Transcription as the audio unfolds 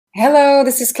Hello,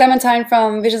 this is Clementine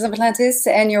from Visions of Atlantis,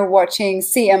 and you're watching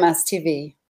CMS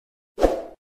TV.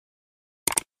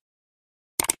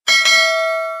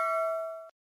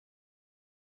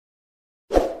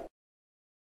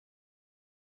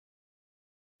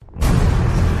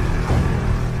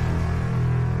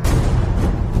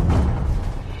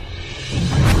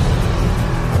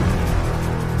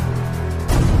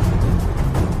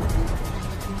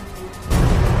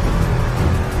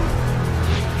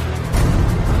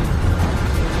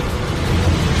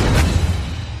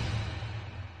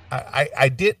 I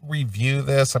did review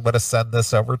this. I'm going to send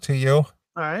this over to you. All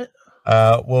right.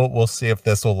 We'll see if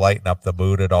this will lighten up the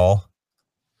mood at all.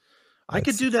 I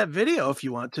could do that video if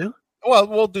you want to. Well,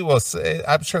 we'll do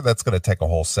I'm sure that's going to take a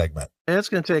whole segment. It's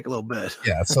going to take a little bit.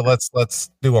 Yeah. So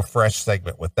let's do a fresh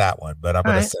segment with that one. But I'm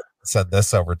going to send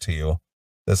this over to you.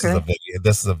 This is a video.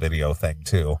 This is a video thing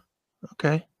too.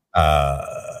 Okay.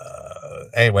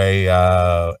 Anyway,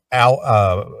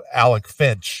 Alec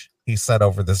Finch. He sent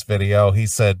over this video. He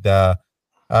said,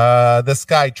 this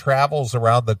guy travels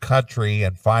around the country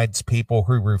and finds people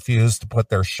who refuse to put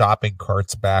their shopping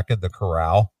carts back in the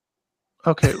corral.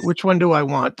 Okay, which one do I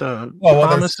want?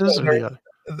 Promises or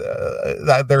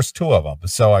there's two of them.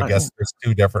 So I guess there's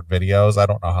two different videos. I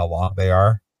don't know how long they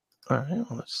are. All right,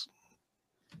 let's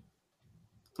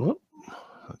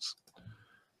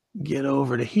get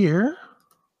over to here.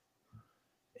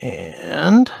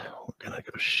 And we're gonna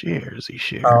go share. Is he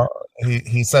share?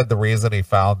 He said the reason he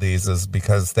found these is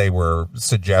because they were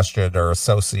suggested or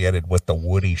associated with the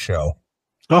Woody Show.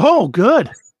 Oh,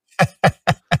 good. All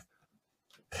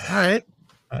right.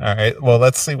 Well,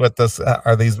 let's see what this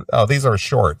are. These are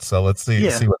short, so let's see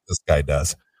what this guy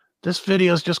does. This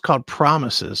video is just called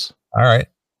Promises. All right,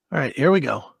 here we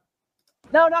go.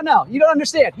 No, you don't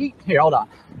understand. Here, hold on.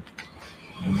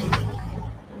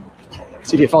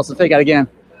 See if you false fake out again.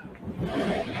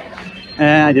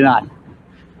 And I do not.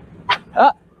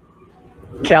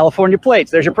 California plates.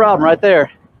 There's your problem right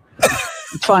there.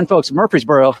 It's fine, folks in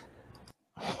Murfreesboro.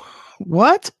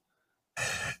 What?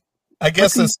 I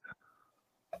guess this.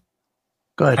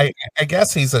 Go ahead. I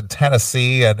guess he's in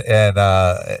Tennessee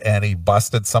and he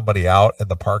busted somebody out in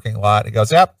the parking lot. He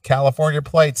goes, "Yep, California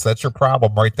plates. That's your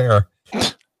problem right there."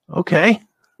 Okay.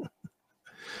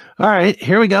 All right,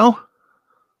 here we go.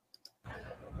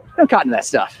 Don't cotton that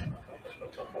stuff.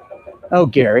 Oh,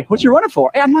 Gary, what you running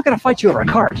for? Hey, I'm not going to fight you over a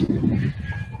cart.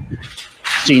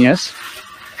 Genius.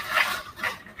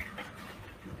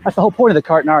 That's the whole point of the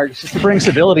cart Narcs, is to bring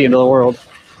civility into the world.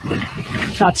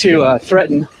 Not to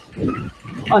threaten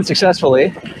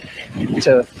unsuccessfully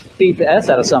to beat the S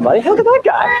out of somebody. Hey, look at that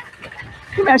guy.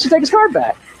 He managed to take his cart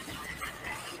back.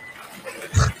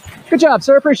 Good job,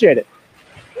 sir. Appreciate it.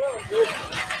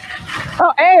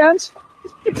 Oh, and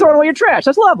you're throwing away your trash.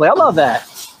 That's lovely. I love that.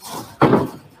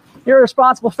 You're a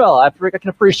responsible fella. I can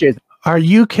appreciate it. Are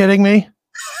you kidding me?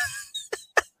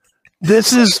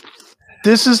 This is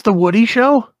the Woody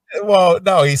Show? Well,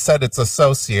 no, he said it's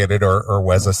associated or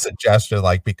was a suggestion,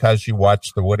 like because you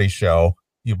watch the Woody Show,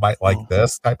 you might like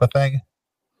this type of thing.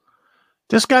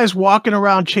 This guy's walking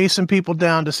around chasing people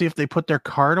down to see if they put their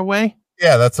cart away?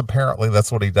 Yeah, that's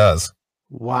what he does.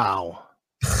 Wow.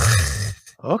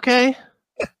 Okay.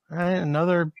 All right,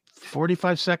 another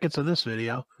 45 seconds of this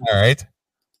video. All right.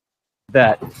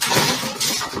 That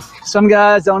some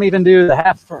guys don't even do the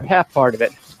half part of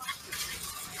it.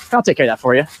 I'll take care of that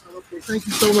for you. Okay, thank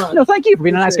you so much. No, thank you for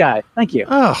being a nice guy. Thank you.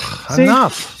 Oh, See?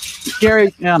 Enough.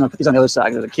 Gary, no, put these on the other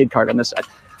side. There's a kid card on this side.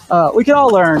 We can all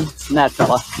learn from that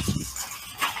fella.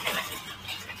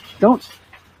 Don't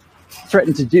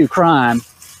threaten to do crime.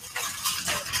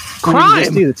 Crime?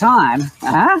 Just do the time.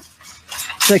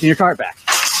 Taking your cart back.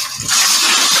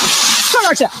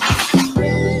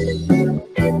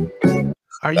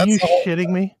 Are you shitting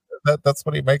me? That's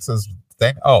what he makes his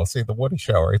thing. Oh, see the Woody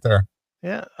Show right there.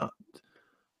 Yeah.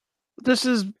 This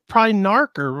is probably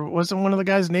Narc, or wasn't one of the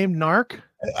guys named Narc?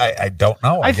 I don't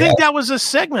know. I think that was a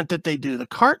segment that they do, the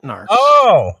cart Narc.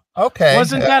 Oh, okay.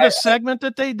 Wasn't that a segment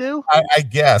that they do? I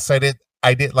guess I did.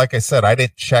 Like I said, I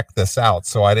didn't check this out,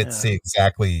 so I didn't see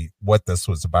exactly what this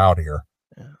was about here.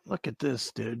 Yeah, look at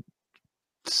this, dude.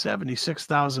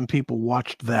 76,000 people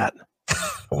watched that.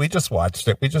 We just watched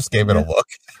it. We just gave it a look.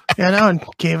 Yeah, no, and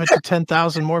gave it to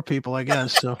 10,000 more people, I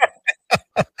guess. So,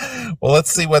 well,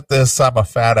 let's see what this "I'm a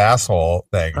fat asshole"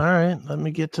 thing. All right, let me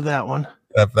get to that one.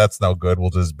 If that's no good,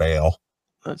 we'll just bail.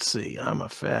 Let's see. I'm a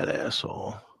fat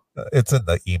asshole. It's in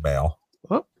the email.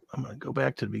 Oh, I'm going to go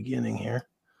back to the beginning here.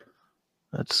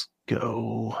 Let's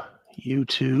go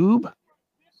YouTube.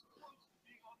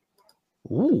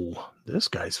 Ooh, this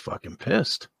guy's fucking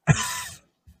pissed.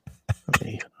 Let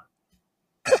me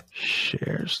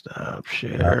Share stuff.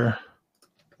 Share.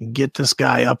 Get this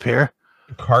guy up here.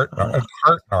 Cart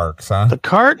Narcs, huh? The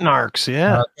cart Narcs,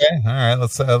 yeah. Okay, all right.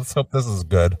 Let's hope this is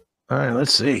good. All right,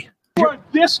 let's see. We're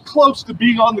this close to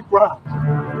being on the ground.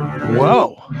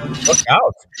 Whoa. Look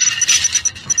out.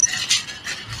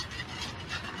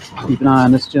 Keep an eye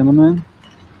on this gentleman.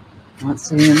 Not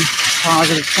seeing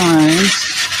positive signs.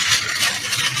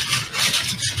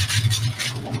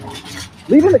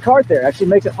 Leaving the cart there actually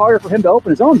makes it harder for him to open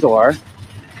his own door. And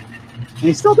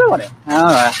he's still doing it. All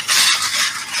right.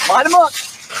 Light him up.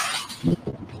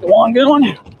 Go on, good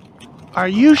one. Are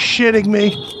you shitting me?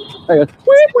 There you go.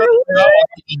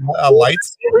 A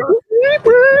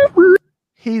lightsaber?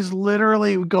 He's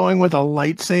literally going with a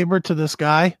lightsaber to this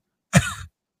guy.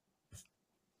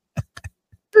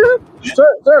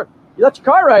 Sir, you left your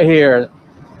car right here.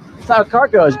 That's how a car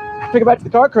goes. Pick it back to the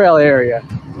car corral area.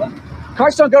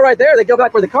 Cars don't go right there. They go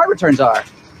back where the cart returns are.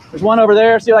 There's one over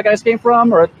there. See where I just came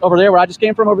from? Or over there where I just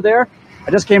came from over there?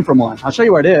 I just came from one. I'll show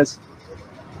you where it is.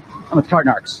 I'm at the cart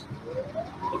Narcs.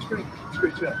 It's great. It's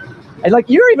great too. And like,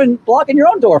 you're even blocking your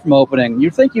own door from opening.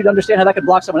 You'd think you'd understand how that could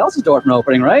block someone else's door from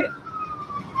opening, right?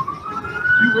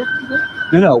 You work for that?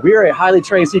 No. We're a highly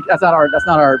trained. That's not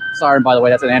our siren, by the way.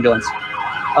 That's an ambulance.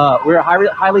 We're a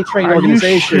highly trained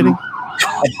organization of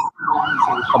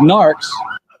Narcs.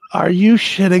 Are you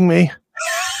shitting me?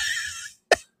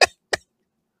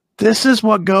 This is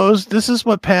what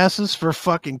passes for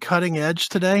fucking cutting edge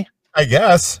today? I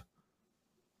guess.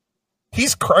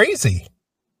 He's crazy.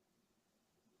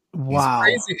 Wow.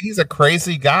 He's crazy. He's a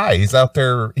crazy guy. He's out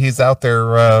there,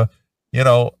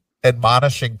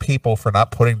 admonishing people for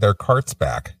not putting their carts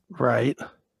back. Right.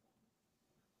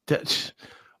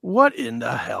 What in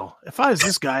the hell? If I was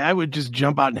this guy, I would just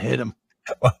jump out and hit him.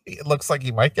 Well, it looks like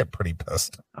he might get pretty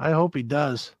pissed. I hope he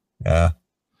does. Yeah.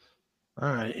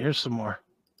 All right, here's some more.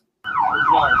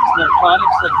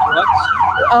 Narcotics like drugs?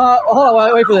 Hold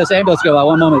on, wait for this ambulance to go by.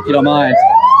 One moment, if you don't mind.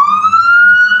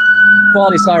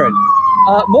 Quality siren.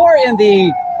 More in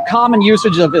the common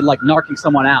usage of it, like narking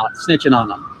someone out, snitching on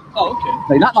them. Oh,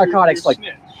 okay. Like, not narcotics, like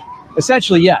snitch.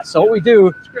 essentially, yes. So what we do,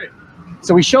 It's great.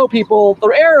 so we show people the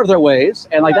error of their ways,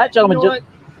 and like that gentleman You know what?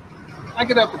 I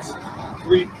get up at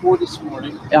 3, 4 this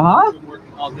morning. Uh-huh. Been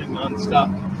working all day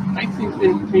nonstop. I think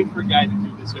they pay for a guy to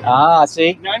do this. See?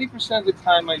 90% of the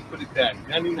time I put it back.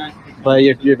 99%. But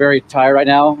you're very tired right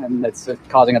now, and it's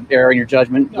causing an error in your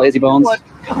judgment, lazy bones. What?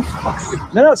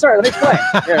 No, sorry, let me explain.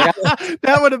 Here,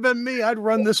 That would have been me. I'd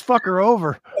run this fucker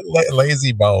over.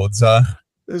 Lazy bones, huh?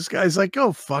 This guy's like,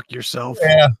 go fuck yourself.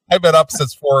 Yeah. I've been up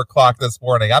since 4 o'clock this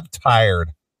morning. I'm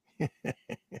tired.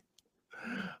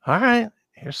 All right,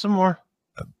 here's some more.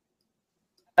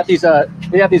 they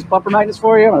have these bumper magnets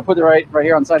for you. I'm gonna put it right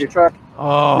here on the side of your truck.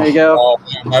 Oh, There you go. Oh,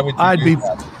 man, why would you do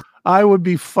that? I would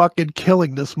be fucking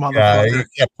killing this Yeah, motherfucker. you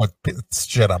can't put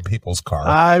shit on people's cars.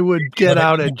 I would get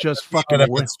out and just fucking Even if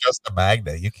whip. it's just a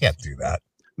magnet, you can't do that.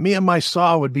 Me and my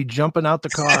saw would be jumping out the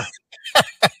car.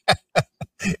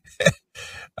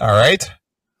 All right.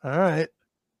 All right.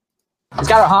 It's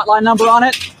got our hotline number on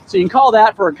it, so you can call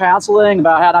that for counseling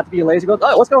about how not to be a lazy bones.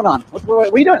 Oh, what's going on?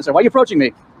 What are you doing, sir? Why are you approaching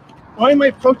me? Why am I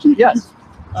approaching you? Yes.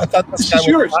 I thought This is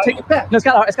yours. Take it back. No, it's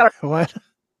got our What?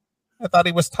 I thought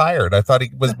he was tired. I thought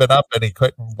he was been up and he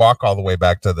couldn't walk all the way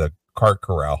back to the cart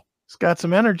corral. It's got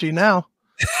some energy now.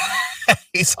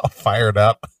 He's all fired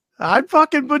up. I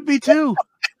fucking would be too.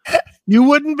 You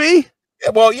wouldn't be?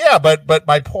 Well, yeah, but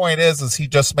my point is he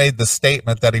just made the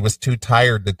statement that he was too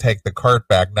tired to take the cart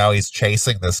back. Now he's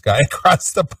chasing this guy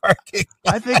across the parking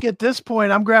lot. I think at this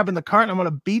point, I'm grabbing the cart and I'm going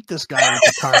to beat this guy with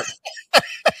the cart.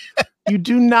 You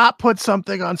do not put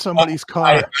something on somebody's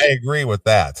car. I agree with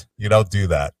that. You don't do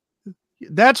that.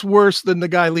 That's worse than the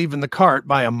guy leaving the cart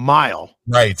by a mile.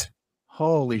 Right.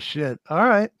 Holy shit. All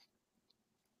right.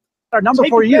 our number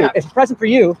Take for it you. back. It's a present for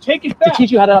you Take it to back.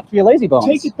 teach you how to not be a lazy bones.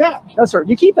 Take it back. No, sir.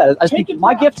 You keep that. Take it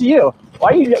My back. gift to you.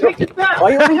 Why are you? Take it back. Why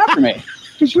are you running after me?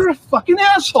 Because you're a fucking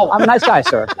asshole. I'm a nice guy,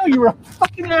 sir. No, you're a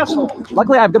fucking asshole.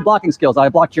 Luckily, I have good blocking skills. I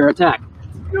blocked your attack.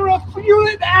 You're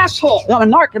an asshole. No,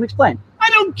 I'm a narc. Let me explain. I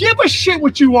don't give a shit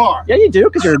what you are. Yeah, you do,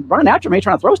 because you're running after me,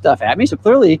 trying to throw stuff at me. So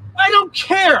clearly, I don't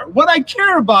care. What I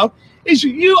care about is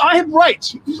you. I have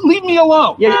rights. Leave me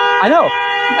alone. yeah, I know.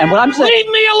 And what I'm saying,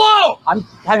 Leave me alone. I'm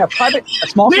having a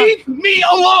small. Leave me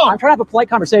alone. I'm trying to have a polite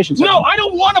conversation, sir. No, I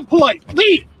don't want to polite.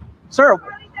 Leave. Sir.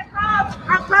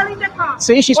 I'm calling the cops.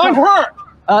 See, she's. I'm hurt.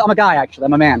 I'm a guy, actually.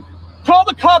 I'm a man. Call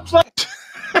the cops.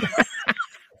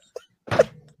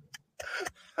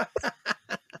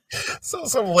 So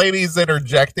some lady's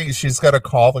interjecting. She's got to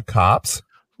call the cops.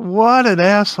 What an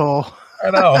asshole. I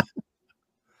know.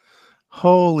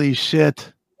 Holy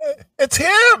shit. It's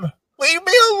him. Leave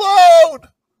me alone.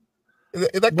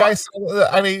 That guy,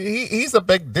 I mean, he's a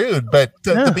big dude, but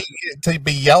to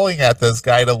be yelling at this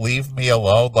guy to leave me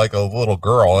alone like a little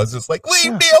girl is just like,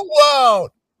 leave me alone.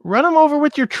 Run him over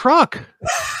with your truck.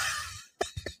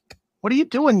 What are you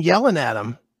doing yelling at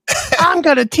him? I'm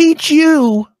going to teach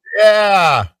you.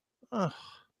 Yeah. Ugh.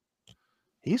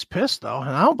 He's pissed, though, and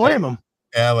I don't blame him.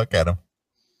 Yeah, look at him.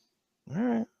 All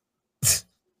right.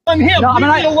 On him, leave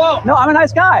me alone. No, I'm a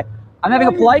nice guy. I'm having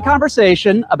a polite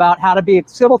conversation about how to be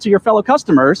civil to your fellow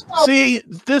customers. See,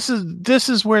 this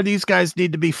is where these guys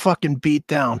need to be fucking beat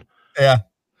down. Yeah.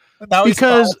 Now he's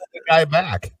because the guy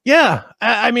back. Yeah,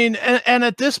 I mean, and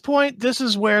at this point, this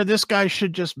is where this guy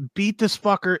should just beat this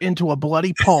fucker into a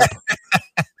bloody pulp,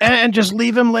 and just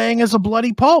leave him laying as a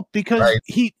bloody pulp, because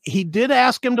he did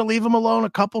ask him to leave him alone a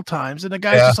couple times, and the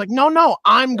guy's just like, no,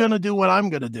 I'm gonna do what I'm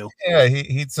gonna do. Yeah,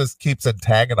 he just keeps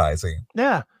antagonizing.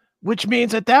 Yeah, which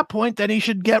means at that point, then he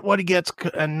should get what he gets,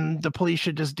 and the police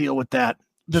should just deal with that.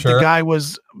 That the guy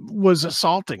was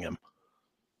assaulting him.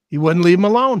 He wouldn't leave him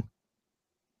alone.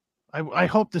 I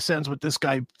hope this ends with this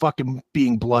guy fucking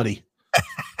being bloody.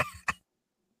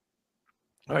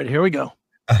 All right, here we go.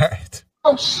 All right.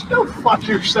 Oh, go fuck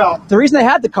yourself. The reason they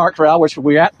had the cart corral, which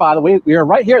we're at, by the way, we are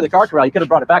right here at the cart corral. You could have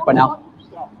brought it back by now.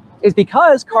 Is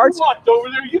because carts. You walked over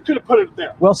there. You could have put it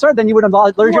there. Well, sir, then you would have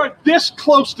learned. You are this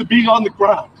close to being on the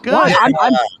ground. Good. Well,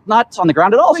 I'm not on the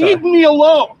ground at all, sir. Leave me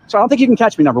alone. So I don't think you can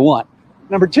catch me, number one.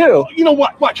 Number two. You know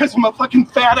what? What? Because I'm a fucking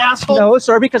fat asshole? No,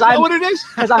 sir, because I'm. What it is?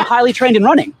 Because I'm highly trained in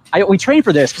running. We train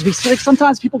for this because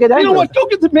sometimes people get angry. You know what? Go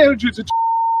get the managers.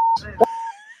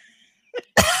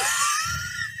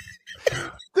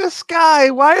 This guy,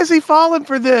 why is he falling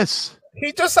for this?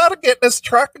 He just ought to get in his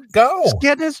truck and go. Just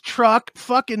get in his truck,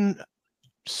 fucking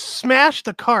smash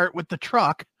the cart with the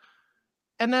truck,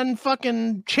 and then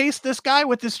fucking chase this guy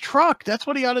with his truck. That's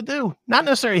what he ought to do. Not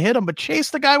necessarily hit him, but chase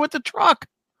the guy with the truck.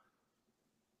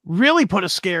 Really put a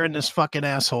scare in this fucking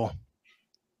asshole.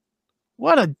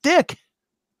 What a dick.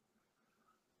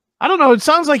 I don't know. It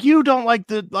sounds like you don't like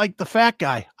the fat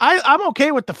guy. I'm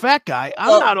okay with the fat guy.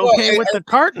 I'm not okay with the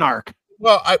cart narc.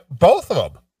 Well, both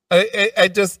of them. I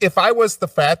just, if I was the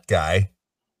fat guy,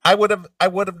 I would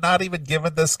have not even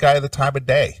given this guy the time of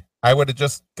day. I would have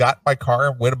just got my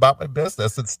car and went about my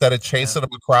business instead of chasing him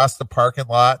across the parking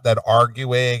lot, then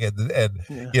arguing and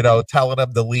you know, telling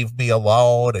him to leave me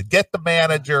alone and get the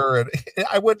manager. And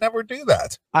I would never do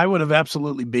that. I would have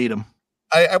absolutely beat him.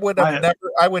 I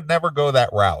would never go that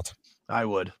route. I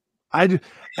would. You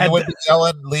would be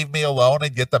yelling, leave me alone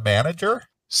and get the manager.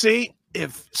 See,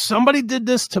 if somebody did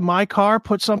this to my car,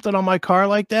 put something on my car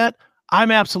like that,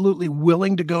 I'm absolutely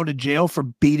willing to go to jail for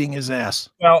beating his ass.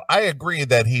 Well, I agree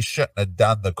that he shouldn't have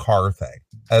done the car thing.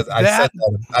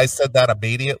 I said that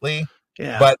immediately.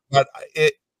 Yeah. But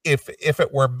if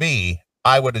it were me,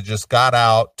 I would have just got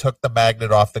out, took the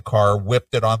magnet off the car,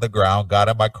 whipped it on the ground, got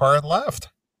in my car and left.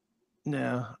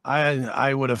 Yeah,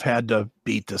 I would have had to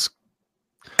beat this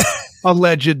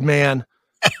alleged man.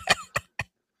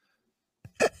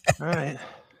 All right,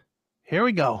 here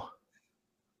we go.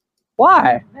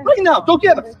 Why? Right now, go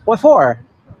get him. What for?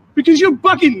 Because you're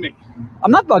bugging me.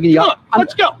 I'm not bugging you. Come on,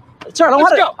 let's go. Sir, I don't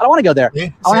want to go there.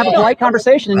 I want to have a polite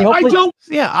conversation, and you hopefully. I don't.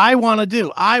 Yeah, I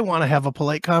want to have a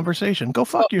polite conversation. Go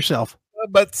fuck yourself.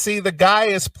 But see, the guy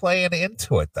is playing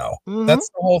into it, though. That's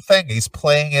the whole thing. He's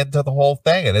playing into the whole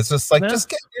thing, and it's just like, just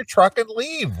get in your truck and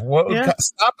leave.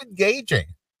 Stop engaging.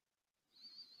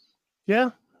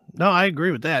 Yeah, no, I agree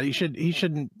with that. He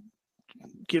shouldn't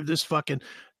give this fucking.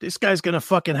 This guy's gonna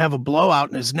fucking have a blowout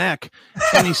in his neck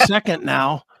any second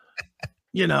now,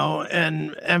 you know,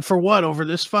 and for what, over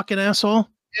this fucking asshole?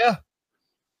 Yeah.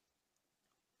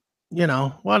 You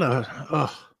know, what a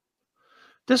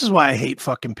this is why I hate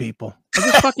fucking people. I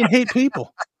just fucking hate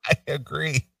people. I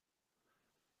agree.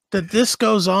 That this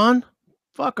goes on,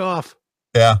 fuck off.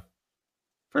 Yeah.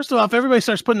 First of all, if everybody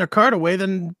starts putting their cart away,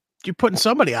 then you're putting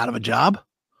somebody out of a job.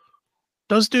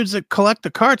 Those dudes that collect the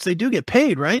carts, they do get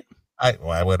paid, right?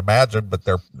 I would imagine, but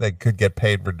they could get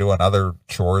paid for doing other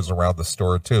chores around the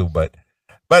store too. But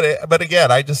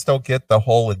again, I just don't get the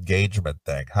whole engagement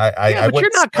thing. But you're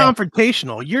not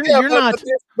confrontational. You're not.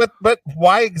 But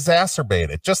why exacerbate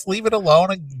it? Just leave it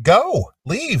alone and go.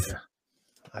 Leave.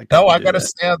 I got to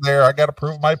stand there. I got to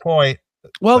prove my point.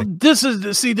 Well, this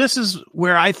is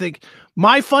where I think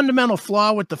my fundamental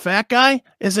flaw with the fat guy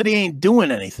is that he ain't doing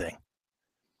anything.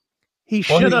 He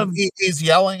should have. He's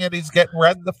yelling and he's getting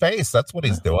red in the face. That's what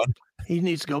he's doing. He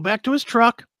needs to go back to his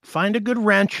truck, find a good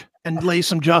wrench, and lay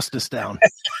some justice down.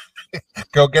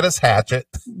 Go get his hatchet.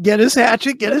 Get his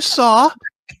hatchet. Get his saw.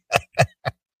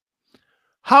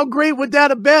 How great would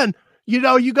that have been? You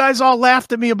know, you guys all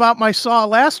laughed at me about my saw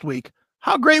last week.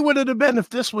 How great would it have been if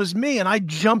this was me and I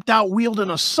jumped out wielding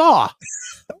a saw?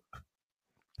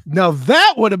 Now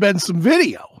that would have been some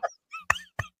video.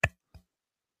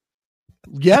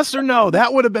 Yes or no?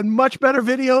 That would have been much better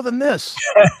video than this.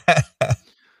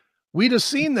 We'd have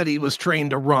seen that he was trained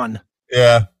to run.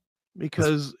 Yeah.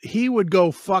 Because he would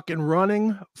go fucking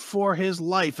running for his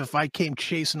life if I came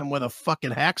chasing him with a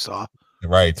fucking hacksaw.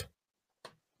 Right.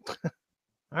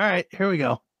 All right, here we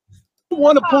go.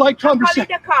 Want a polite I'm calling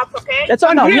conversation? the cops, okay? That's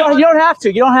all. No, you don't have to.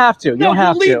 You don't have to. You don't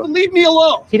have to. Leave me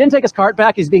alone. He didn't take his cart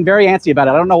back. He's being very antsy about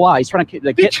it. I don't know why. He's trying to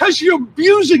like, get. Because you're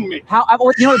abusing me. How? You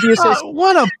know what abuse is?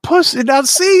 What a pussy! Now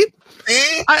see,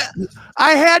 See?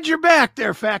 I had your back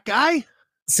there, fat guy.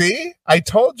 See? I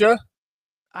told you.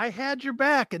 I had your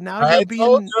back, and now I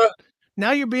told you.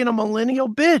 you're being a millennial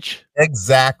bitch.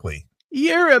 Exactly.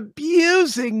 You're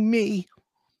abusing me.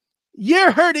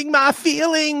 You're hurting my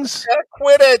feelings. Yeah,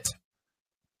 quit it.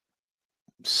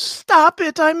 Stop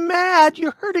it. I'm mad.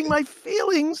 You're hurting my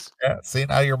feelings. Yeah. See,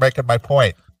 now you're making my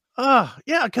point.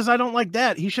 Yeah, because I don't like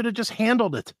that. He should have just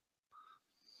handled it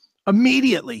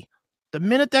immediately. The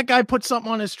minute that guy put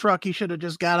something on his truck, he should have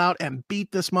just got out and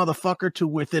beat this motherfucker to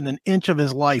within an inch of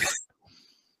his life.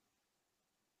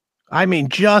 I mean,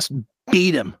 just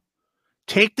beat him.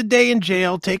 Take the day in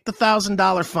jail, take the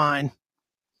 $1,000 fine,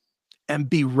 and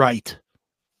be right.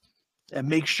 And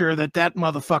make sure that that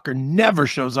motherfucker never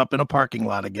shows up in a parking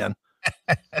lot again,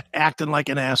 acting like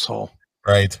an asshole.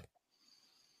 Right.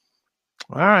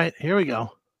 All right, here we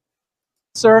go.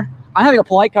 Sir, I'm having a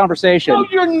polite conversation. No,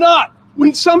 you're not.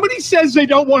 When somebody says they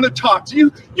don't want to talk to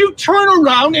you, you turn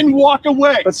around and walk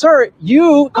away. But sir,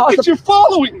 you caused You're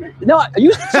following me. No,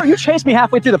 sir, you chased me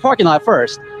halfway through the parking lot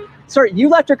first. Sir, you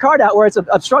left your cart out where it's an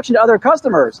obstruction to other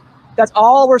customers. That's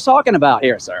all we're talking about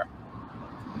here, sir.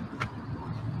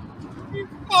 You're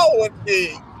following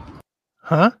me.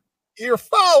 Huh? You're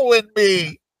following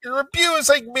me. You're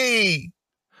abusing me.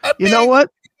 You know what?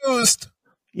 Abused.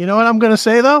 You know what I'm going to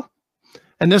say, though?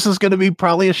 And this is going to be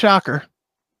probably a shocker.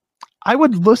 I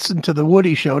would listen to the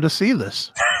Woody Show to see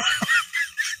this.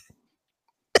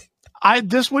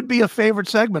 This would be a favorite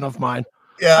segment of mine.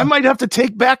 Yeah. I might have to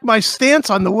take back my stance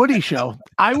on the Woody Show.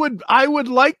 I would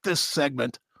like this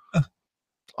segment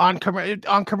on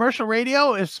commercial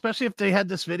radio, especially if they had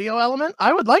this video element.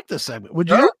 I would like this segment. Would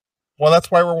you? Sure. Well, that's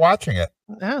why we're watching it.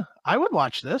 Yeah, I would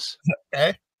watch this.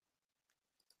 Okay.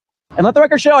 And let the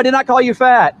record show I did not call you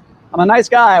fat. I'm a nice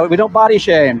guy. We don't body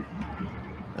shame.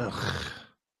 Ugh.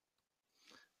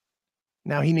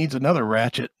 Now he needs another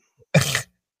ratchet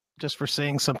just for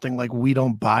saying something like we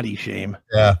don't body shame.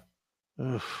 Yeah.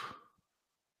 Oof.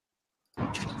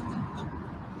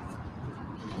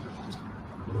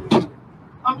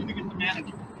 I'm going to get the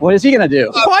manager. What is he going to do?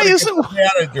 Why is it?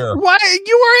 Manager. Why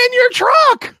you were in your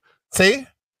truck? See?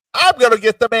 I'm going to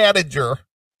get the manager.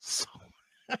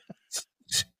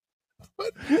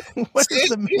 What See, is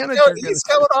the manager? he's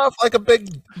coming off like a big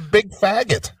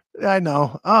faggot. I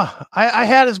know. I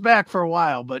had his back for a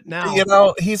while, but now You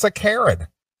know, he's a Karen.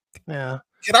 yeah.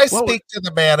 Can I speak to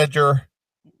the manager?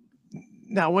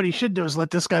 Now what he should do is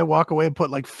let this guy walk away and put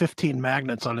like 15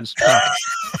 magnets on his truck.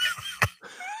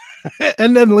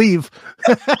 And then leave.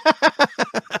 I'm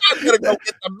gonna go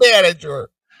get the manager.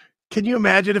 Can you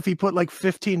imagine if he put like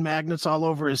 15 magnets all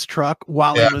over his truck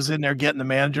while he was in there getting the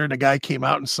manager and the guy came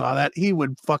out and saw that? He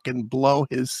would fucking blow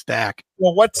his stack.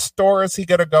 Well, what store is he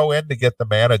going to go in to get the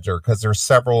manager? Because there's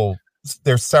several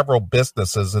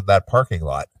businesses in that parking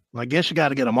lot. Well, I guess you got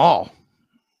to get them all.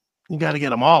 You got to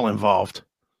get them all involved.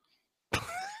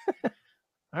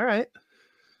 All right.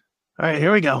 All right,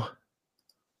 here we go.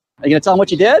 Are you going to tell him what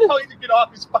you did? Tell you to get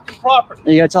off his fucking property.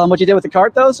 Are you going to tell him what you did with the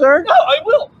cart, though, sir? No, I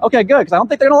will. Okay, good, because I don't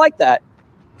think they're going to like that.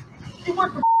 You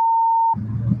work for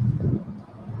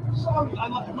Sorry, I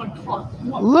left my truck.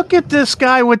 What? Look at this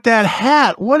guy with that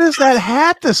hat. What is that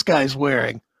hat this guy's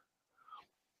wearing?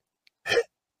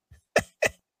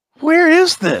 Where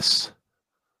is this?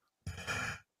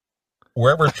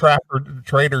 Wherever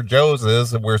Trader Joe's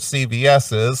is and where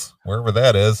CVS is, wherever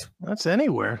that is. That's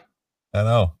anywhere. I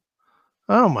know.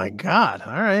 Oh my God.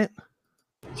 All right.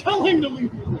 Tell him to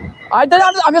leave. I'm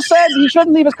just saying he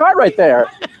shouldn't leave his cart right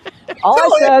there. All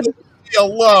I said. Leave me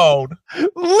alone.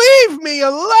 Leave me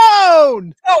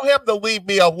alone. Tell him to leave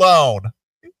me alone.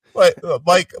 Like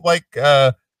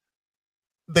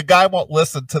the guy won't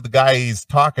listen to the guy he's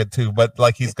talking to, but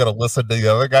like he's going to listen to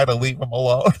the other guy to leave him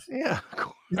alone. Yeah.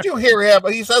 Did you hear him?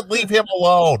 He said, leave him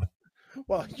alone.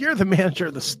 Well, you're the manager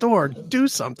of the store. Do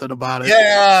something about it.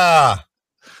 Yeah.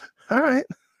 All right.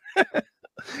 All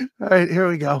right, here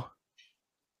we go.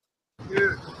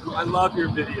 Dude, I love your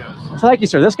videos. Thank you,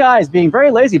 sir. This guy is being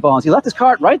very lazy bones. He left his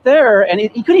cart right there, and he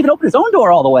couldn't even open his own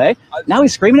door all the way. Now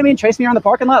he's screaming at me and chasing me around the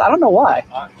parking lot. I don't know why.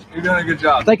 You're doing a good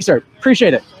job. Thank you, sir.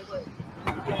 Appreciate it.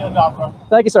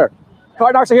 Thank you, sir.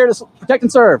 Cart Narcs are here to protect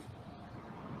and serve.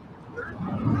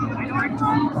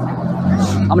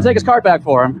 I'm going to take his cart back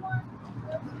for him.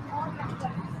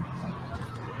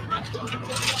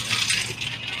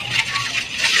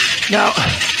 Now,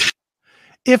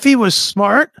 if he was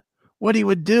smart, what he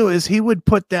would do is he would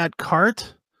put that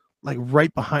cart like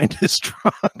right behind his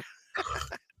truck.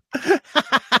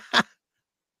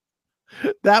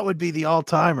 That would be the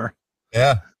all-timer.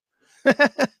 Yeah.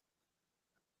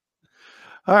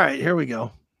 All right, here we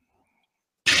go.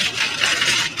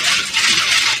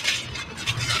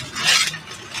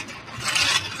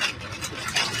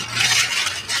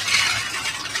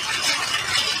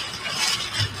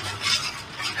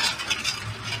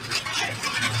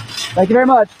 Thank you very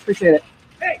much. Appreciate it.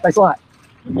 Hey. Thanks a lot.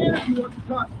 The manager wants to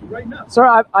talk to you right now. Sir,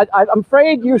 I'm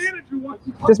afraid you... The manager wants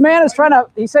to talk This man is trying to...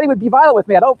 He said he would be violent with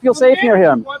me. I don't feel safe near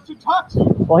him. wants to talk to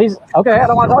you. Well, he's... Okay, I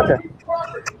don't want to talk to him.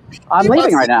 I'm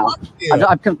leaving right now.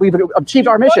 We've achieved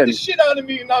our mission. You the shit out of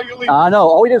me and now you're leaving. No,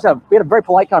 all we did was we had a very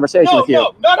polite conversation with you.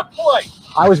 No, not a polite.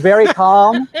 I was very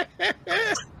calm,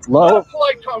 low. Not a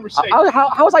polite conversation.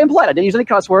 How was I impolite? I didn't use any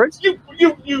cuss words. You.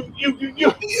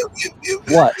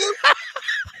 What?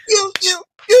 You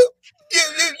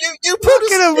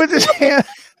Look at him with his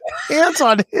hands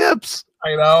on hips.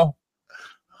 I know.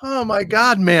 Oh my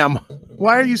God, ma'am.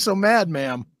 Why are you so mad,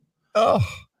 ma'am? Oh,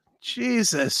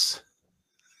 Jesus.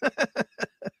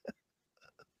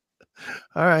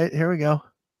 All right, here we go.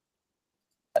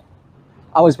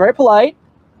 I was very polite.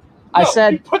 I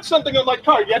said, you put something on my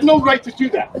car. You had no right to do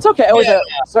that. it's okay. It was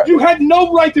sir, You had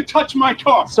no right to touch my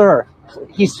car. sir,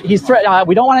 he's threatening.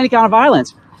 We don't want any kind of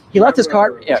violence. He left his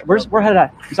cart. Yeah, we're headed out.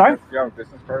 I'm sorry? You have a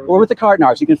business card? We're with the Cart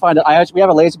Narcs. You can find it. We have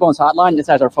a Lazy Bones hotline. This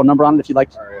has our phone number on it if you'd like.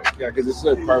 Yeah, because this is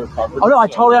a private property. Oh, no, I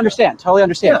totally understand. Totally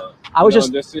understand. I was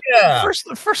just... yeah.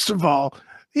 First of all,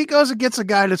 he goes and gets a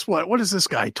guy that's what is this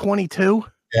guy, 22?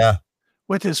 Yeah,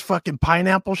 With his fucking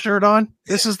pineapple shirt on?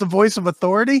 This is the voice of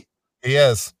authority? he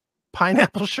is.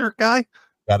 Pineapple shirt guy?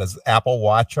 Got his Apple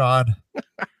Watch on.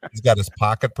 He's got his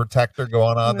pocket protector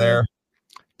going on there.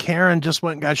 Karen just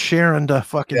went and got Sharon to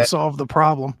fucking solve the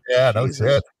problem. Yeah, no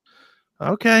shit.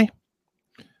 Okay.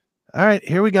 All right,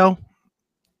 here we go.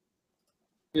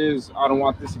 I don't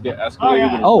want this to get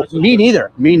escalated. Oh, me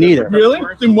neither. Me neither. Really?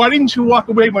 Then why didn't you walk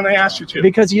away when I asked you to?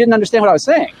 Because you didn't understand what I was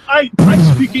saying. I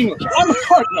speak English. I'm a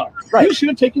partner. Right. You should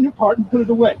have taken your part and put it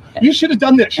away. You should have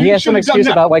done this. And he has some excuse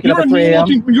about waking up at 3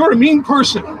 a.m. You're a mean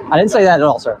person. I didn't say that at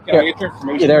all, sir. Can I get your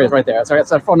information? Yeah, there it is right there. Sorry,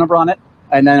 it's a phone number on it.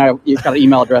 And then you've got an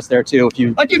email address there, too. If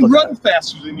you I can run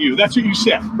faster than you. That's what you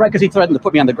said. Right, because he threatened to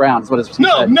put me on the ground is what he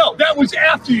said. No, that was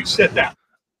after you said that.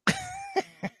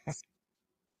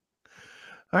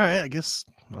 All right, I guess,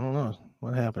 I don't know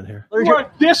what happened here. You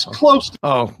are this close to...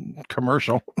 Oh,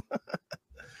 commercial.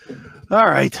 All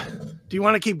right. Do you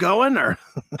want to keep going or?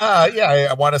 Yeah,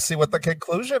 I want to see what the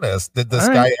conclusion is. Did this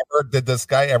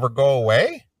guy ever go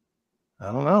away?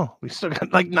 I don't know. We still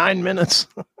got like 9 minutes.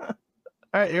 All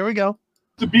right, here we go.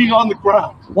 To being on the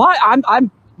ground. Why?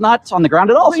 I'm not on the ground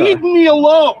at all, sir. Leave me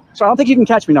alone. So I don't think you can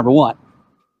catch me, number one.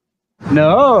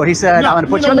 No, he said, I'm going to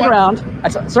put you on the ground. I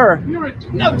said, sir.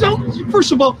 Now,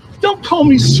 first of all, don't call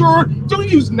me sir. Don't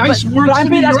use nice words to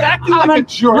me. You're acting like a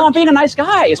jerk. No, I'm being a nice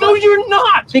guy. No, you're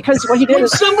not. Because what he did when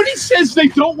is... somebody says they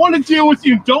don't want to deal with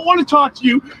you, don't want to talk to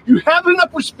you, you have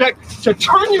enough respect to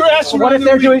turn your ass around. What if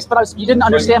they're doing... But you didn't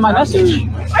understand my message.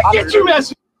 I get your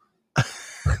message.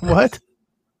 What?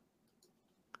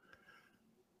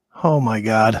 Oh, my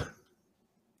God.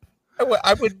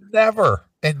 I would never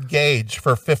engage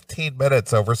for 15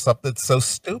 minutes over something so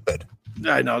stupid.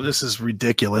 I know, this is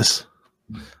ridiculous.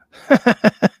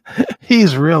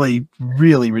 He's really,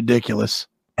 really ridiculous.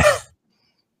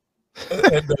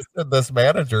 and this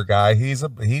manager guy, he's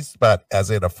about as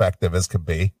ineffective as can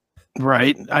be.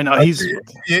 Right. I know. He's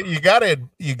you gotta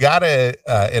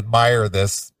admire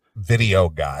this video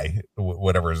guy,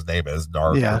 whatever his name is,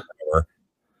 Narcs. Yeah. Or whatever.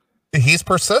 He's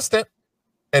persistent,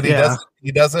 and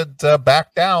he doesn't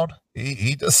back down.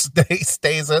 He just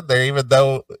stays in there, even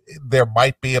though there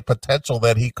might be a potential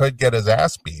that he could get his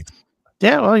ass beat.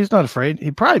 Yeah, well, he's not afraid. He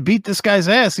probably beat this guy's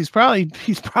ass. He's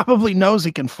probably knows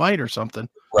he can fight or something.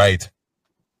 Right.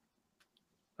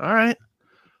 All right.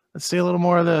 Let's see a little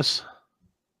more of this.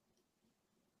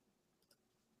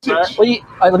 Well,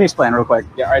 let me explain real quick.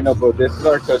 Yeah, I know, but this is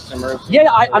our customers.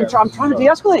 Yeah, I'm trying to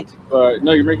de-escalate. But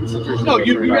no, you're making situation. No,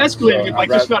 you're escalating it by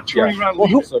just not turning around. Well,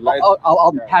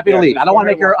 I'm happy to leave. I don't want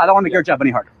to make your job any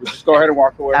harder. Just go ahead and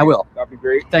walk away. I will. That'd be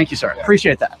great. Thank you, sir. Yeah.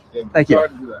 Appreciate that. Yeah, Thank you. go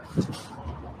ahead and do that.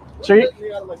 Sure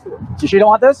you don't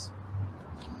want this?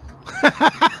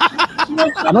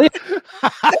 I'm leaving.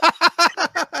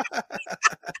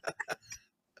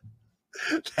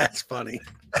 That's funny.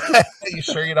 Are you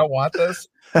sure you don't want this?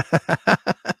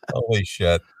 Holy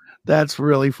shit. That's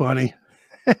really funny.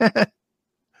 All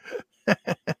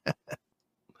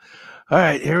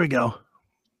right, here we go.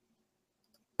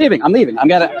 I'm leaving. I'm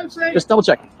gonna just double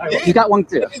check. You got one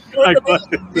too.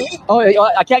 Oh,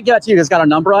 I can't get it to you because it's got a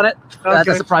number on it. Okay.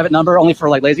 That's a private number only for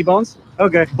like lazy bones.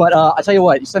 Okay. But I tell you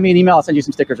what, you send me an email, I'll send you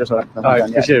some stickers or something. All right,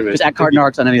 appreciate it. Just at Cart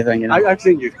Narcs on anything. You know. I've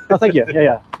seen you. Oh, thank you.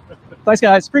 Yeah. Thanks,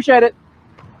 guys. Appreciate it.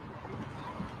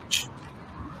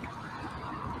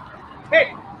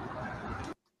 Hey,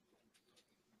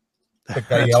 The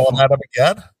guy yelling at him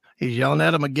again? He's yelling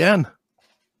at him again.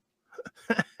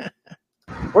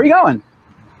 Where are you going?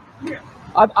 Yeah.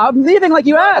 I'm leaving like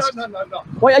you asked. No.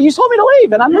 Wait, you told me to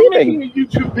leave, and I'm You're leaving. making a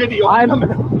YouTube video.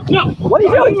 No. What are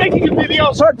you I'm doing? making a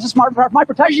video. Sir, this is my Are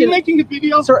protection. you making a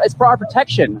video? Sir, it's for our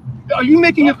protection. Are you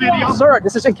making a video? Sir,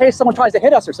 this is in case someone tries to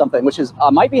hit us or something, which is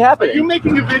might be Are happening. you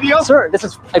making a video? Sir, this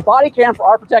is a body cam for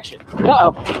our protection.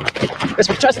 Uh-oh. This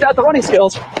was tested out the running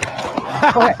skills.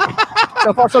 Okay.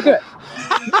 So far, so good.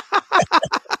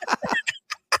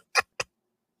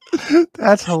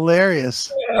 That's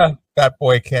hilarious. Yeah, that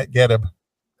boy can't get him.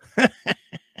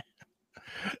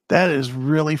 That is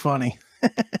really funny.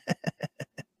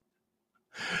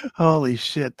 Holy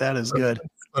shit, that is good.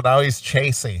 So now he's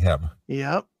chasing him.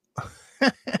 Yep.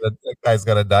 That guy's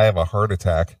going to die of a heart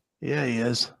attack. Yeah, he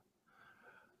is.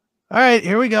 All right,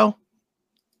 here we go.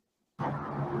 I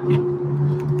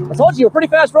told you, you're a pretty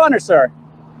fast runner, sir.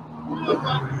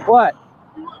 What?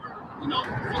 You know,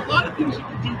 a lot of things you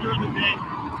can do during the day.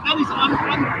 That is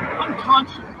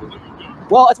unconscionable what you do.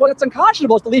 Well, it's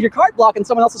unconscionable is to leave your cart block in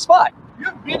someone else's spot.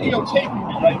 You're videotaping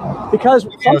me, right? Because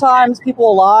sometimes people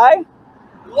will lie,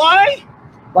 Why?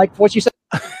 like what you said.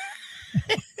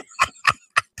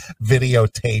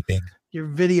 Videotaping. You're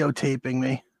videotaping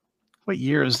me. What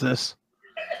year is this?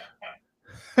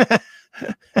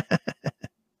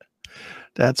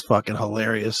 That's fucking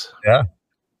hilarious. Yeah.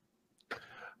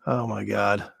 Oh my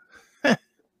God. All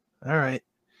right.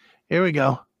 Here we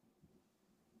go.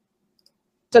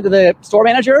 Said to the store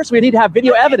manager, so we need to have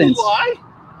video evidence. Why?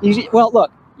 Well,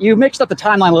 look, you mixed up the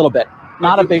timeline a little bit.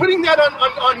 Not a big. Putting that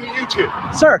on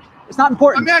YouTube. Sir, it's not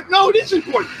important. No, it is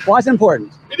important. Why is it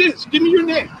important? It is. Give me your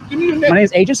name. Give me your name. My name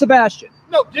is Agent Sebastian.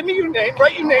 No, give me your name.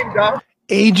 Write your name down.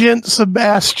 Agent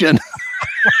Sebastian.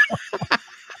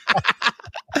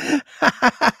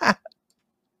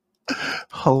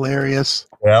 Hilarious.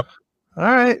 Yep. All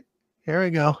right. Here we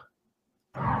go.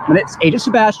 My name's Agent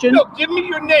Sebastian. No, give me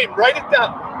your name. Write it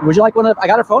down. Would you like one of? I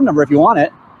got her phone number if you want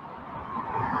it.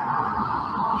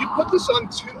 You put this on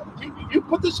you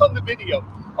put this on the video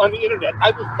on the internet.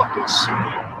 I will fucking sue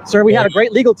you. Sir, we have a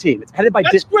great legal team. It's headed by.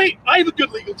 That's great. I have a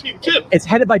good legal team too. It's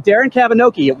headed by Darren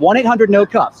Kavanoki at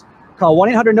 1-800-NO-CUFFS. Call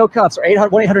 1-800-NO-CUFFS or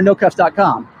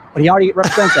 1-800-NO-CUFFS.com. But he already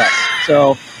represents us.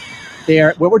 So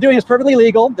what we're doing is perfectly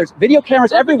legal. There's video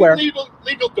cameras everywhere. Legal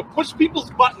to push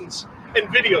people's buttons and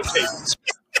videotape.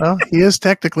 Well, he is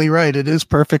technically right. It is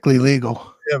perfectly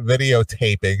legal. Yeah,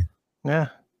 videotaping. Yeah.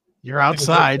 You're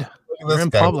outside. You're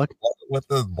in public. With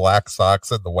the black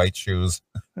socks and the white shoes.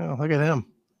 Oh, look at him.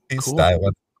 He's Cool.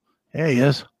 styling. Yeah, he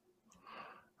is.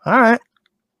 All right.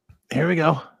 Here we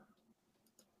go.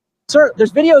 Sir,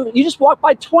 there's video. You just walked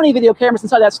by 20 video cameras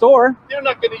inside that store. They're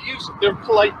not going to use it. They're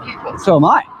polite people. So am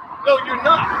I. No, you're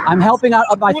not. I'm helping out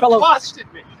my You fellow.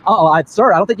 accosted me.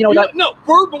 Sir, I don't think you know that. No,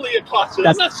 verbally accosted.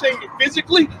 I'm not saying it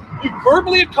physically. You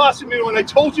verbally accosted me when I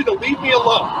told you to leave me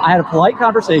alone. I had a polite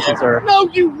conversation, sir. No,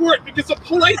 you weren't, because a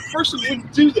polite person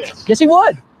wouldn't do this. Yes, he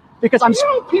would. Because I'm. You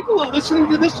know, people are listening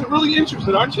to this and really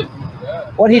interested, aren't you?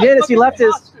 What he did is he left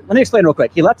his. Let me explain real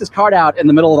quick. He left his card out in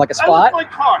the middle of like a I spot. left my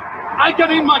car. I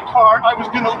got in my car. I was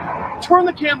going to turn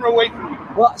the camera away from you.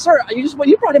 Well, sir,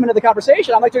 you brought him into the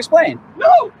conversation. I'd like to explain.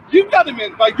 No, you got him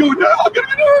in by going, no, I'm going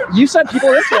to be hurt. You said people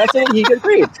were interested, and he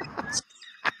agreed.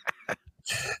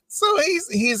 So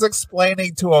he's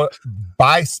explaining to a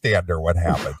bystander what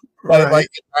happened. Right. Like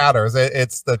it matters.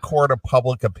 It's the court of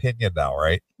public opinion now,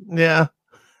 right? Yeah.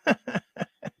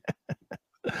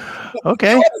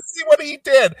 Okay. You gotta see what he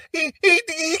did. He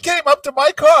came up to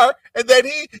my car and then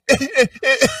he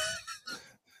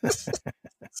It's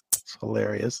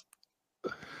hilarious.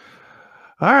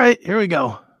 All right, here we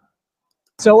go.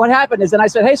 So what happened is then I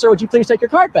said, hey, sir, would you please take your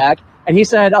cart back? And he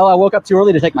said, oh, I woke up too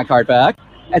early to take my cart back.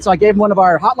 And so I gave him one of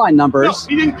our hotline numbers.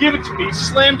 No, he didn't give it to me. He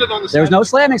slammed it on the side. There was no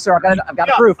slamming, sir. I've got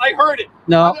proof. I heard it.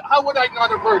 No. How would I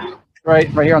not have heard it? Right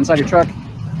here on the side of your truck.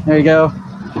 There you go.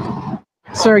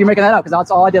 Sir, you're making that up because that's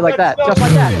all I did like that. Just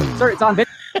like that. Sir, it's on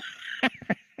video.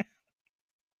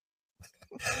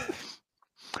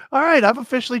 All right, I've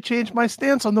officially changed my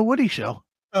stance on the Woody Show.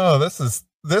 Oh, this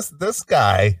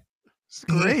guy. It's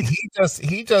great.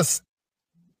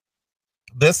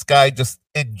 This guy just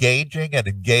engaging and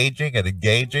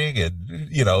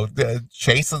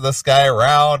chasing this guy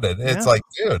around, and it's like,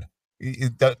 dude,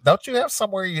 don't you have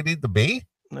somewhere you need to be?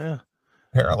 Yeah.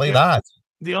 Apparently not.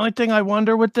 The only thing I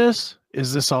wonder with this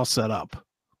is this all set up.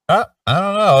 I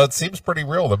don't know. It seems pretty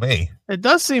real to me. It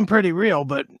does seem pretty real,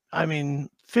 but I mean,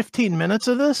 15 minutes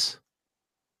of this?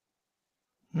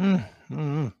 All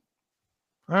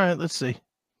right, let's see.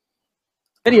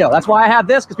 Video. That's why I have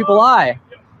this, because people lie.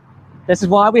 This is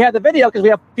why we have the video, because we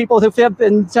have people who fib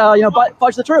and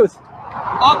fudge the truth.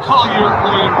 I'll call you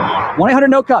later.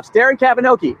 1-800-NO-CUFFS. Darren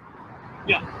Kavanoki.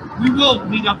 Yeah, we will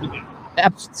meet up again.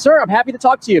 Sir, I'm happy to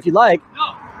talk to you if you'd like.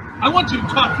 No, I want you to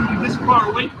talk to me this far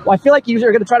away. Well, I feel like you're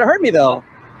going to try to hurt me, though.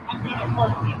 I'm going to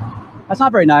hurt you. That's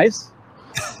not very nice.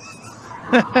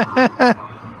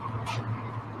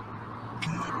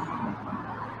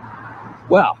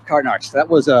 Wow, Cart Narcs. That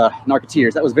was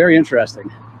Narcoteers. That was very interesting.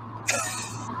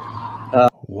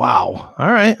 Wow.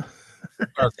 All right.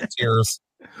 Narcoteers.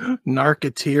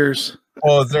 Narcoteers.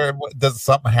 Well, does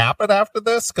something happen after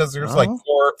this? Because there's like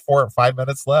 4 or 5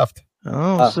 minutes left.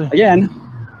 Again,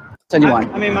 send you one.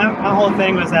 I mean, my whole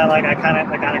thing was that like I kind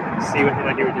of see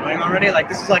what you were doing already. Like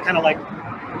this is like kind of like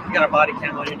you got a body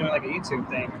cam while you're doing like a YouTube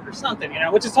thing or something,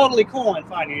 which is totally cool and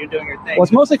fine. You're doing your thing. Well,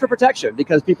 it's mostly for protection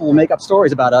because people will make up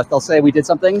stories about us. They'll say we did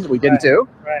something we didn't do.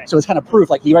 Right. So it's kind of proof.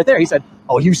 Like he right there, he said,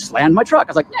 "Oh, you slammed my truck." I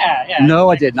was like, "Yeah."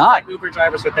 No, I did not. Like Uber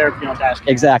drivers with their dash cam.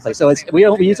 Exactly. So we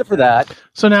use it for that.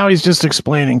 So now he's just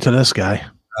explaining to this guy.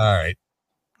 All right.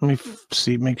 Let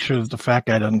me make sure that the fat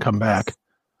guy doesn't come back.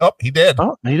 Oh, he did.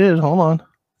 Oh, he did. Hold on.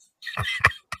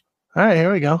 All right,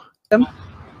 here we go. I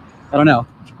don't know.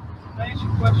 Can I ask you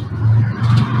a question?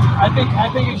 I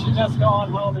think you should just go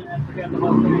on home and forget the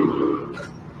whole thing.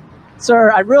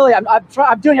 Sir,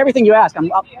 I'm doing everything you ask.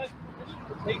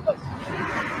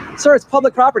 Sir, it's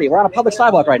public property. We're on a public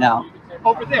sidewalk right now.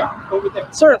 Over there.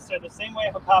 Sir. Yes, sir, the same way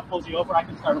if a cop pulls you over, I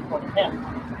can start recording him.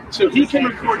 So he can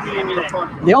record me in your car.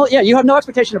 You have no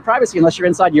expectation of privacy unless you're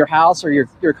inside your house or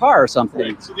your car or something.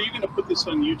 Right. So you're going to put this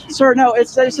on YouTube? Sir, no,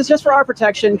 it's just for our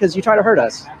protection because you try to hurt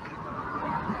us.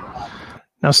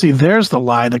 Now, see, there's the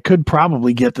lie that could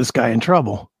probably get this guy in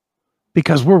trouble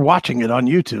because we're watching it on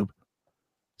YouTube.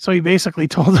 So he basically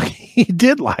told he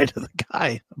did lie to the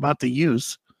guy about the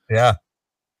use. Yeah.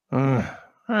 All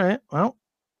right. Well,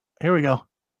 here we go.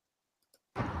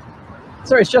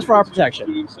 Sir, it's just for our protection.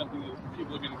 Doing something that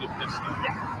people are going to get pissed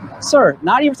off. Sir,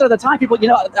 90% of the time, people,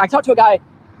 I talked to a guy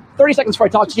 30 seconds before I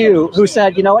talked to you who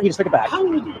said, you know what, he just took it back. How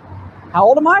old are you? How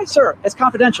old am I? Sir, it's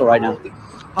confidential right now.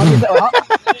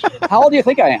 How old do you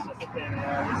think I am?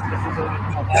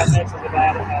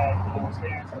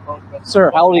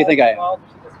 Sir, how old do you think I am?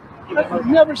 I've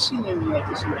never seen anything like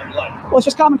this in my life. Well, it's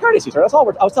just common courtesy, sir. That's all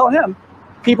I was telling him.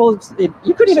 People,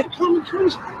 you couldn't even... Common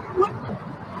courtesy?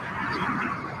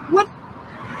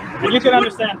 What you can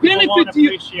understand. benefit do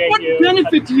you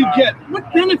get?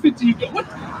 What benefit do you get?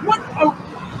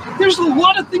 There's a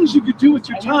lot of things you could do with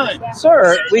your time.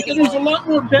 Sir, there's a lot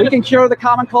more benefit. We can cure the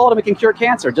common cold and we can cure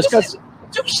cancer. Just because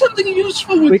do something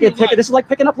useful with we can your life. This is like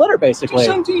picking up litter, basically.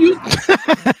 Do something useful.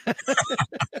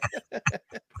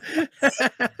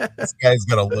 This guy's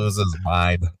gonna lose his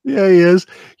mind. Yeah, he is.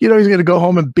 He's gonna go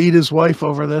home and beat his wife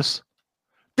over this.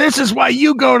 This is why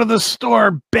you go to the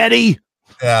store, Betty.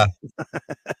 Yeah.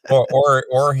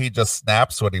 or he just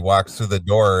snaps when he walks through the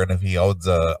door, and if he owns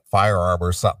a firearm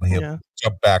or something, he'll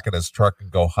jump back in his truck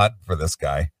and go hunt for this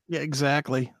guy. Yeah,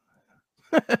 exactly.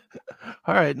 All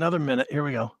right, another minute. Here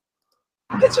we go.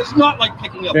 This is not like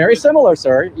picking up. Very similar,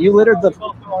 sir. You littered the.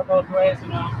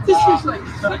 This is like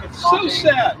so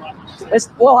sad.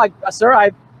 Sir,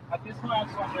 At this point, I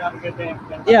just want you to have a good day.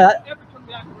 Yeah. Never come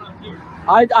back around here.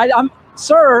 I'm,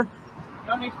 sir.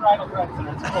 No need for idle threats, and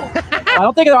it's cool. I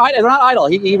don't think they're idle. They're not idle.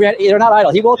 They're not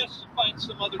idle. He will. Just find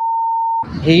some other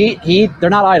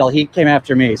They're not idle. He came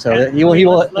after me, so he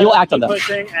will act on them.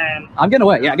 And I'm getting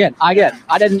away. Yeah, again,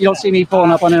 you don't see me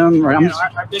pulling up on him. Or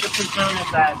our biggest concern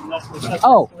is that unless we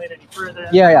escalate any further,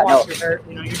 yeah, no. You're hurt,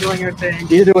 you're doing your thing.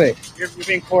 Either way, you're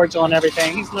being cordial and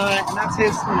everything. He's not, and that's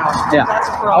his, Yeah. That's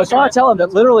his I was trying to tell him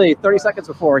that literally 30 seconds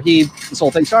before this whole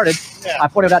thing started, I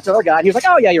pointed out to the other guy, and he was like,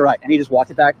 "Oh yeah, you're right," and he just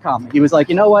walked it back calm. He was like,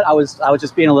 "You know what? I was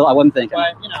just being a little. I wasn't thinking."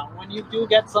 But when you do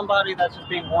get somebody that's just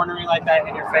being ornery like that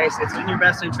in your face, it's in your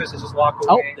best interest to just walk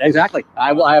away. Oh, exactly. I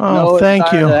have no thank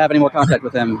desire you. to have any more contact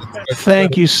with him.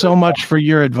 Thank you so much for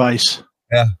your advice.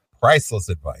 Yeah, priceless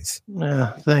advice.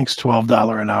 Yeah, thanks.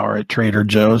 $12 an hour at Trader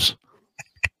Joe's.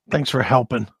 Thanks for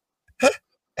helping.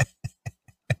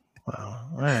 Well,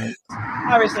 all right.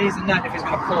 Obviously, he's a nut if he's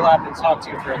going to pull up and talk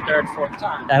to you for a third, fourth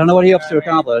time. I don't know what he hopes to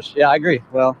accomplish. Yeah, I agree.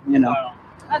 Well, So,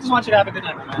 I just want you to have a good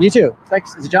night, my man. You too.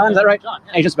 Thanks. Is it John? Is that right? John,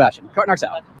 yeah. Agent Sebastian. Cart Narcs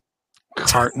out.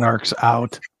 Cart Narcs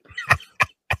out.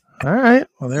 All right.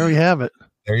 Well, there we have it.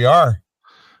 There you are.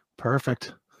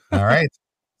 Perfect. All right.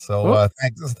 So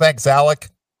thanks, Alec.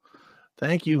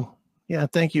 Thank you. Yeah,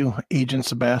 thank you, Agent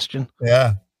Sebastian.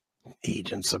 Yeah.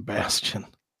 Agent Sebastian.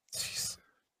 Jeez.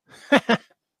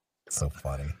 So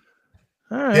funny.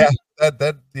 All right. Yeah,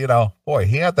 that boy,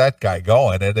 he had that guy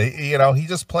going, and he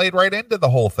just played right into the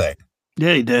whole thing.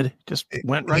 Yeah, he did. Just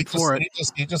went right for it.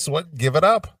 He just wouldn't give it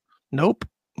up. Nope.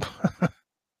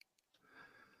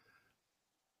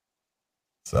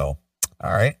 So,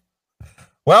 all right.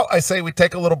 Well, I say we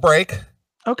take a little break.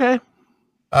 Okay.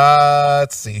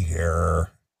 Let's see here.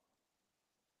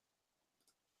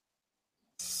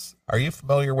 Are you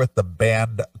familiar with the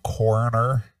band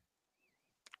Coroner?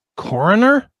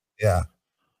 Coroner? Yeah.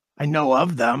 I know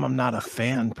of them. I'm not a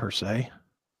fan per se.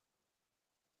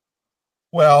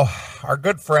 Well, our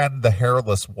good friend, the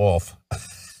Hairless Wolf.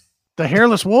 The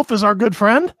Hairless Wolf is our good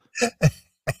friend?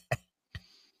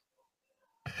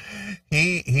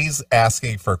 He's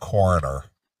asking for Coroner.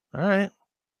 All right.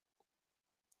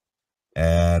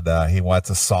 And he wants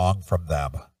a song from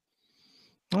them.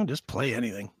 I'll just play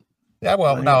anything. Yeah,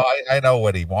 well, no, I know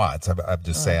what he wants. I'm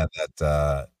just saying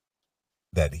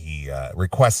that he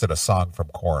requested a song from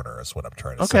Coroner is what I'm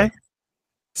trying to say.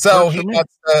 So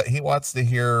he wants to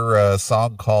hear a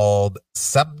song called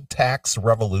Semtax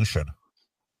Revolution.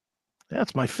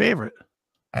 That's my favorite.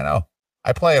 I know.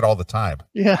 I play it all the time.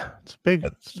 Yeah, it's big.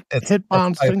 It's hit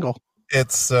bomb single.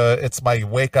 It's my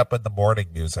wake up in the morning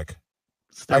music.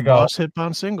 It's their boss hit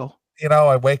bomb single.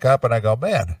 I wake up and I go,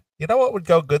 man, you know what would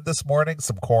go good this morning?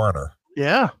 Some Coroner.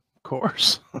 Yeah, of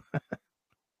course.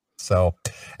 So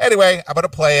anyway, I'm going to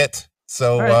play it.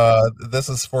 So this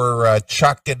is for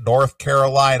Chuck in North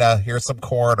Carolina. Here's some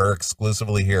Coroner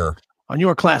exclusively here on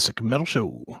your classic metal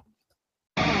show.